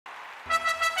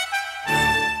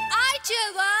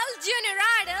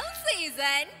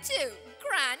season 2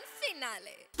 grand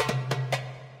finale.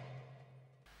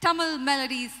 Tamil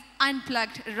Melodies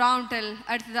Unplugged Roundel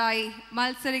അടുത്തതായി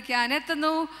മത്സരിക്കാൻ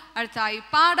എത്തുന്നു, അടുത്തതായി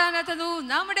പാടാൻ എത്തുന്നു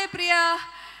നമ്മുടെ പ്രിയ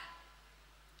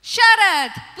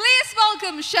Sarath. Please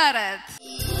welcome Sarath.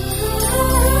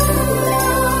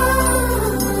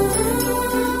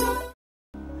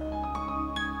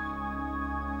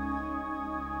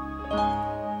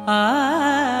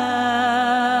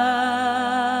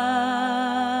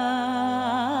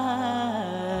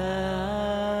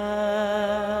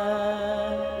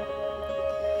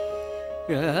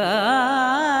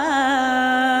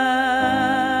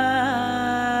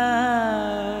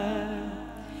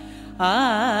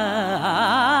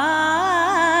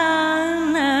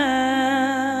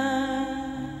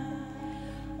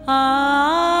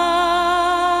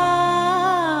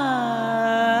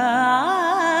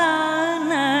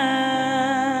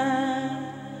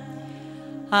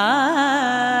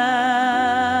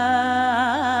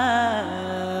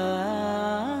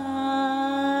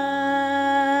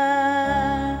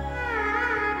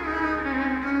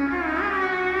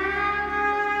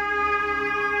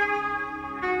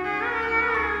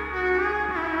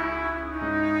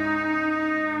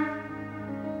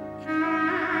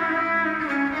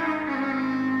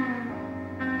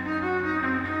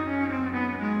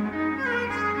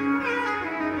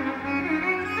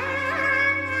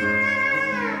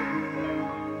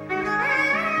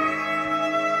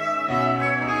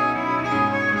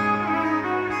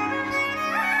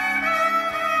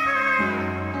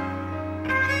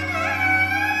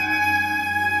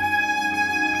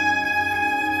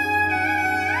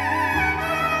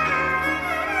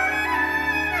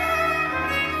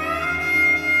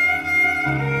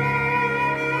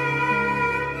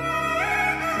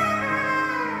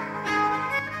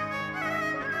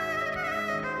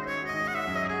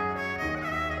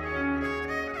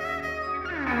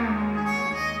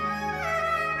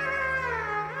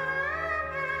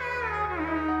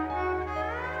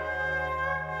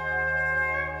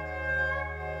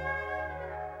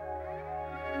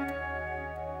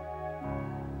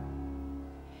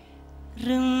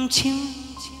 Rum chim,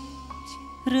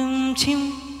 rum chim,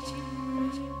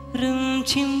 rum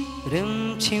chim, rum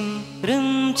chim, rum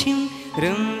chim,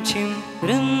 rum chim,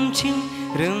 rum chim,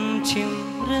 rum chim,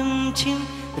 rum chim,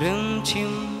 rum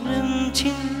chim, rum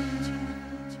chim.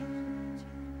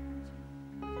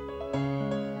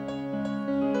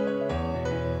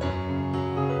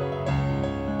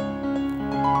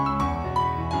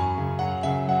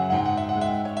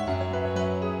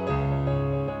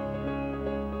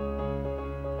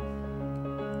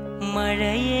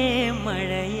 மழையே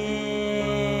மழையே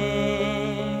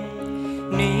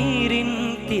நீரின்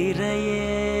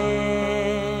திரையே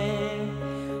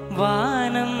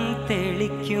வானம்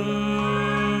தெளிக்கும்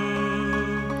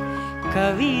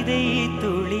கவிதை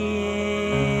துளியே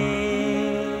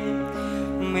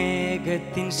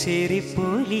மேகத்தின்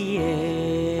சிரிப்பொலியே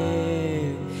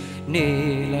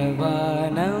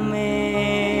நீலவானமே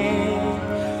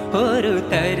ஒரு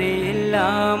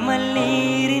தரியில்லாமல்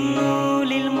நீரின்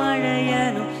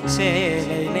மழையனும்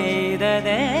சேலை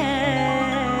நெய்ததே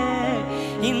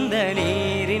இந்த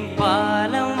நீரின்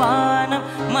பாலம் வானம்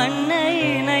மண்ணை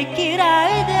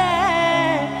இணைக்கிறாய்தே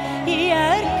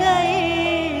இயற்கை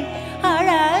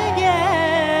அழகே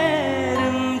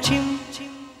சிம்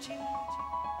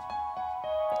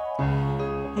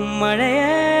மழையே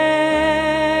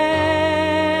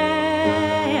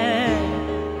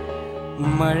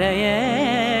மழையே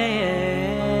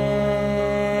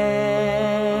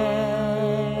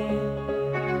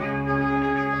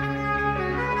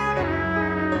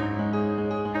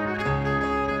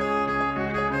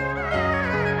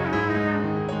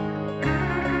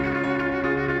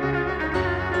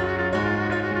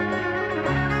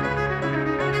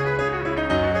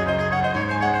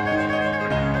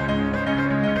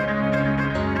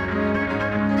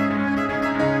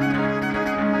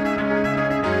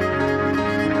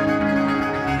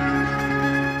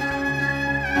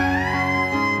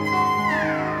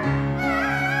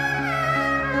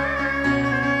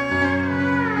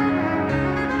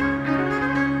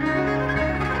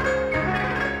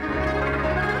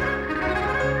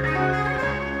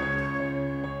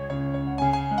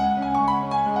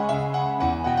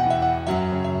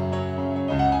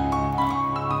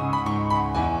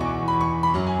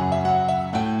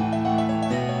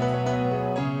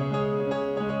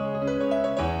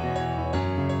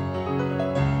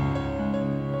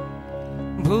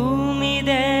பூமி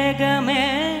தேகமே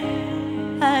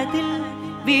அதில்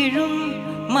விழும்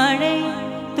மழை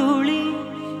துளி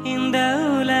இந்த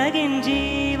உலகின்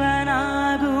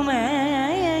ஜீவனாகுமே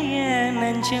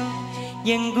நெஞ்சம்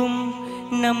எங்கும்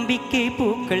நம்பிக்கை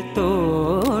பூக்கள்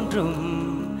தோன்றும்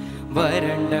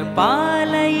வறண்ட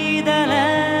பாலைதல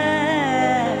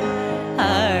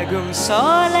ஆகும்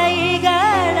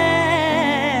சோலைகள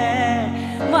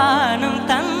வானம்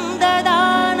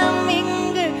தந்ததானம்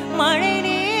இங்கு மழை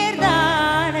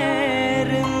நீர்தான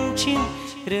rim sim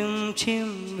rim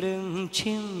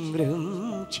sim rim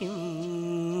sim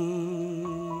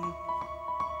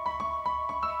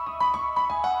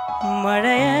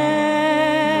மழையே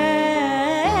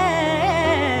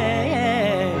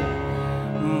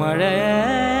மழையே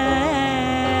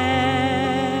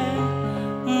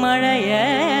மழையே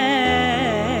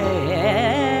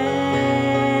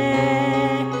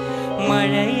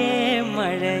மழையே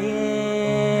மழையே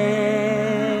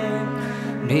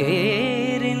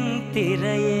நேரின்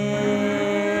திரையே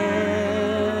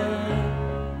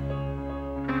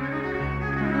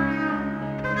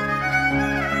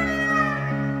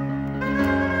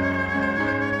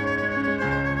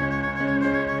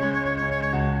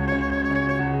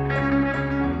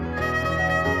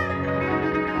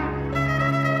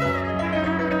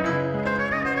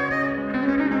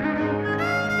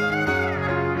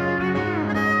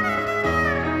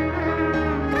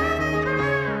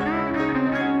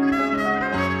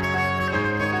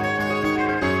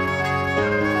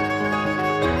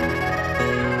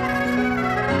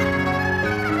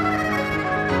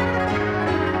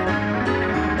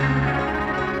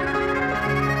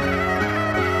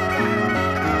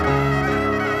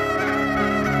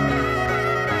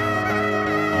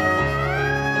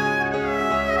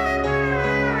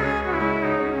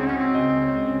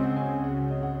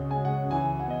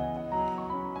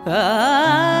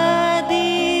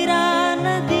தீரனா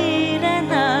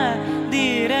தீரனா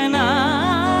தீரனா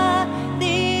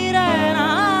தீரனா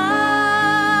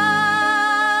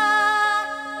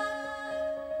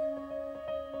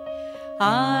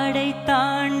ஆடை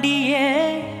தாண்டிய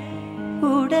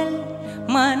உடல்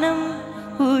மனம்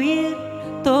உயிர்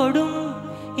தொடும்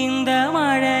இந்த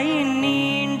மழையின்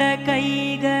நீண்ட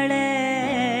கைகளே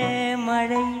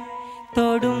மழை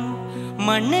தொடும்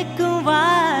மண்ணுக்கும்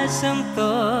வாசம்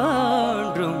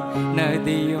தோன்றும்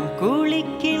நதியும்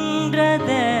குளிக்கின்றத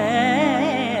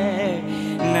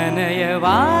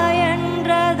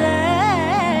நனையவாயன்றத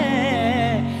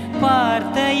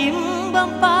பார்த்த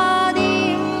இன்பம் பாதி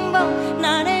இன்பம்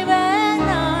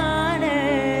நனைவதான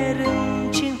rim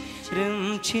sim rim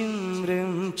sim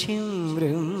rim sim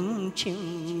rim sim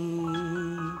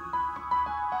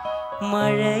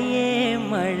மழையே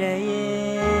மழையே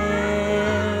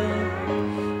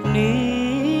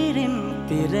நீரின்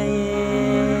திரையே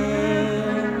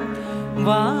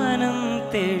வானம்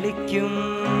தெளிக்கும்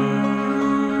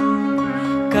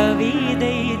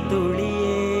கவிதை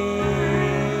துளியே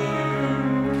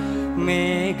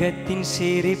மேகத்தின்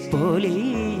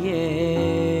சிரிப்பொலியே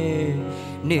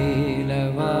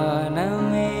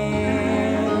நீலவானமே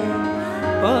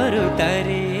ஒரு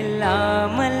தரி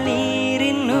இல்லாமல்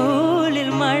நீரின்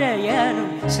நூலில் மழையனும்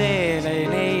சேலை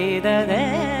நெய்ததே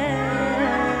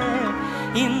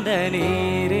இந்த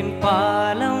நீரின்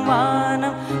பாலம்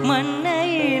வானம் மண்ணை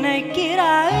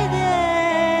இணைக்கிறாது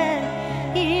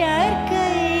இயற்கை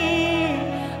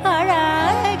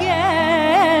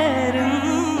அழகரும்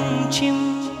சிம்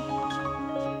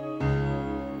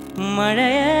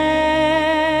மழையே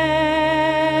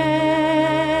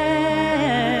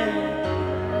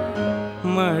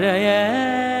மழையே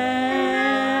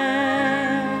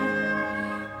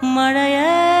மழையே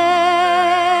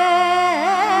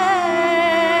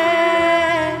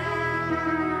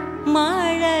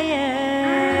மழையே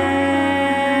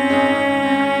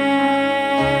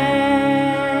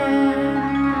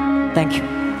Thank you.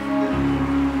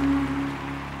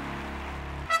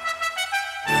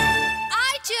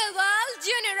 World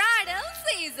Junior Idol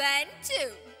Season 2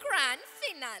 Grand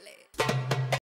Finale.